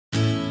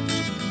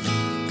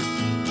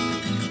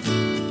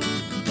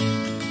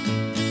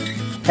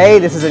Hey,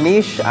 this is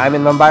Aneesh. I'm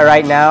in Mumbai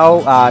right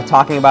now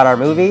talking about our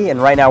movie,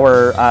 and right now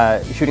we're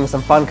shooting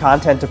some fun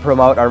content to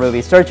promote our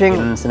movie Searching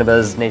in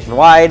cinemas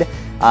nationwide.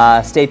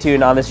 Stay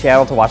tuned on this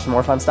channel to watch some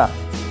more fun stuff.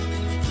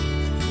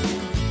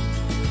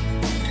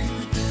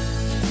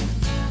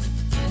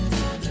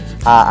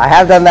 I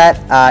have done that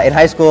in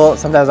high school.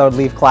 Sometimes I would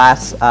leave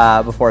class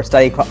before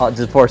study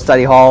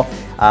hall,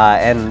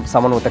 and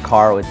someone with a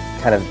car would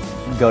kind of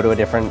go to a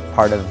different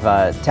part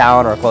of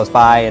town or close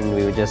by, and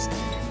we would just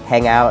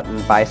hang out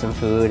and buy some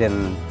food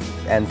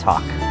and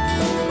talk.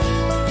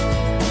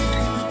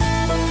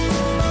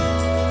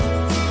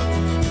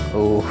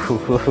 Ooh.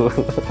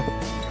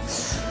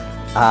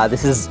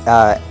 This is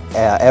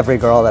every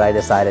girl that I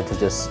decided to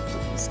just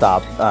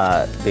stop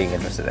being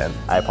interested in.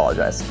 I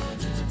apologize.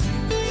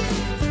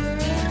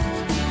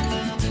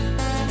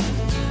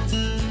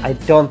 I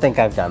don't think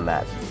I've done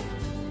that.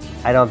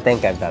 I don't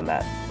think I've done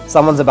that.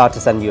 Someone's about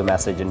to send you a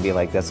message and be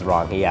like, "This is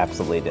wrong. He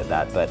absolutely did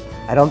that," but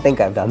I don't think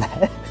I've done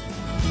that.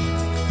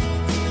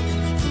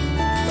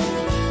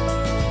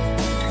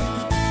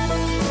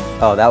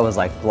 Oh, that was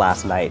like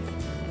last night.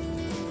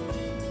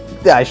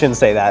 Yeah, I shouldn't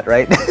say that,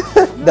 right?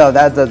 No,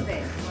 that's a.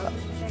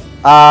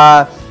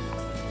 I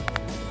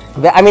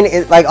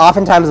mean, like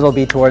oftentimes it'll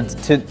be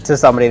to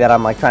somebody that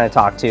I'm like trying to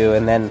talk to,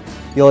 and then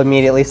you'll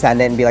immediately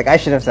send it and be like, I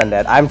shouldn't have sent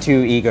it. I'm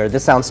too eager.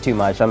 This sounds too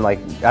much.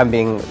 I'm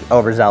being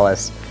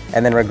overzealous,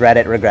 and then regret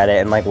it,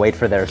 and like wait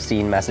for their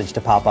scene message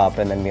to pop up,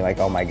 and then be like,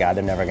 oh my god,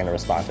 they're never gonna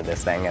respond to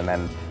this thing, and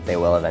then they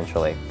will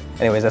eventually.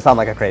 Anyways, I sound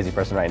like a crazy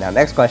person right now.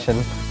 Next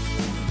question.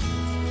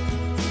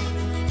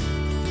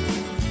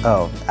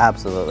 Oh,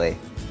 absolutely.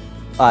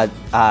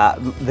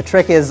 The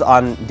trick is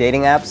on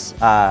dating apps,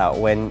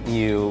 when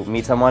you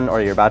meet someone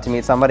or you're about to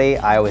meet somebody,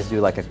 I always do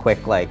like a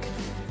quick, like,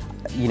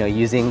 you know,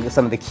 using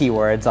some of the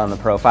keywords on the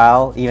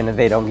profile, even if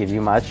they don't give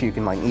you much, you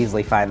can like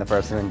easily find the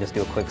person and just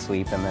do a quick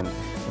sweep and then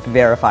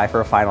verify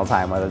for a final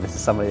time whether this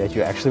is somebody that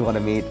you actually want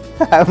to meet.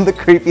 I'm the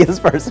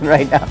creepiest person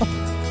right now.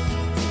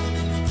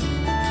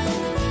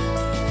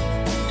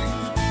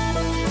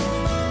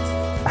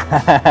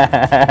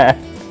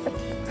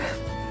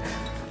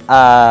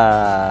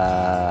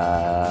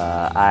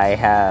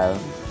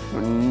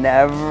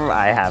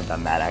 I have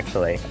done that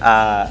actually,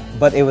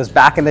 but it was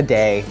back in the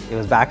day.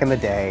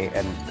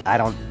 And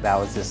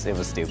it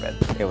was stupid.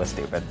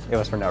 It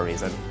was for no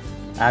reason.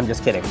 I'm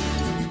just kidding.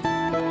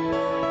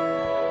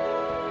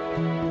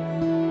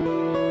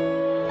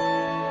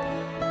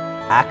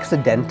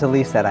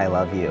 Accidentally said I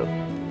love you.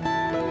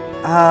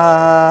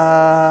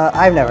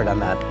 I've never done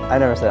that. I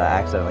never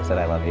accidentally said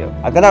I love you.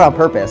 I've done it on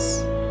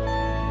purpose,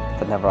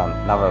 but never on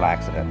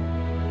accident.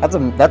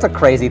 That's a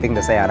crazy thing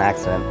to say on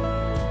accident.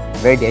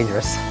 Very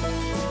dangerous.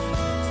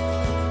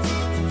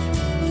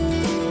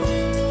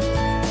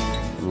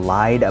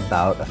 Lied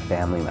about a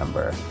family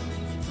member.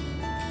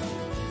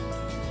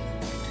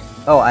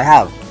 Oh, I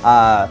have.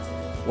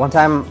 One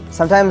time,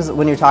 sometimes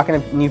when you're talking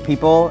to new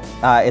people,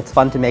 it's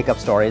fun to make up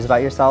stories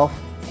about yourself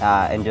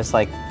and just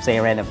like say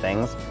random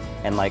things.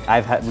 And like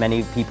I've had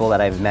many people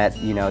that I've met,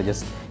 you know,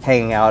 just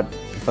hanging out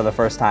for the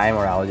first time,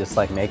 or I'll just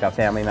like make up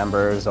family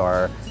members,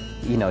 or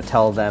you know,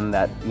 tell them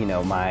that, you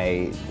know,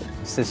 my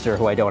sister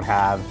who I don't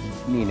have,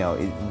 you know,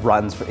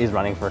 is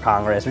running for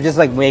Congress, or just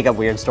like make up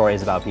weird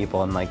stories about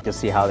people and like just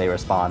see how they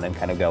respond and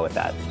kind of go with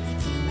that.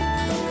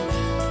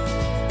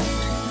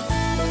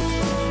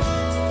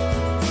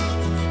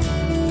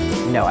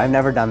 No, I've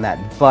never done that,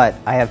 but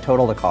I have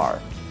totaled a car.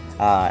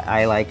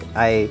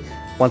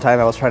 One time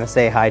I was trying to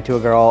say hi to a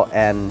girl,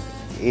 and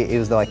it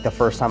was like the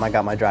first time I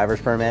got my driver's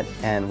permit,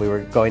 and we were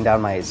going down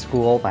my high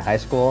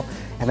school,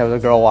 and there was a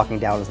girl walking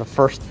down. It was the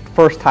first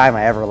time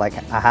I ever I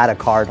had a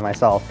car to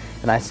myself,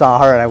 and I saw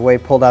her, and I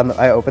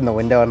opened the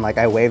window, and like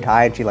I waved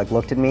hi, and she like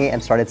looked at me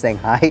and started saying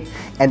hi,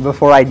 and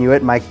before I knew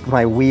it,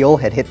 my wheel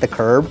had hit the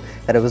curb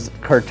that it was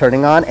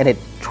turning on, and it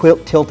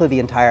tilted the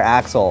entire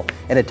axle,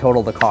 and it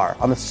totaled the car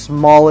on the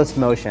smallest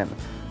motion.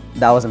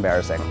 That was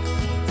embarrassing.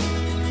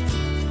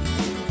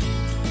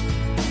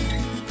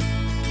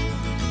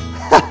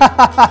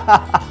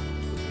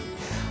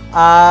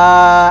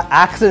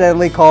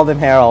 Accidentally called him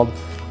Harold.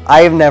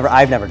 I've never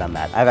done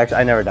that.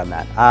 I've never done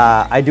that.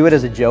 I do it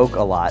as a joke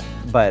a lot,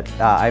 but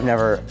I've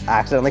never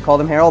accidentally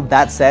called him Harold.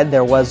 That said,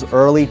 there was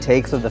early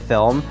takes of the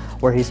film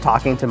where he's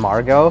talking to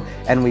Margot,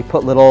 and we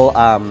put little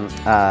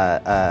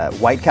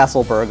White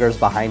Castle burgers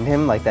behind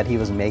him, like that he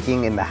was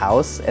making in the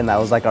house, and that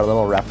was like our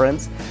little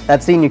reference.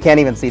 That scene, you can't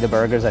even see the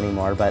burgers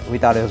anymore, but we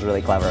thought it was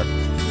really clever.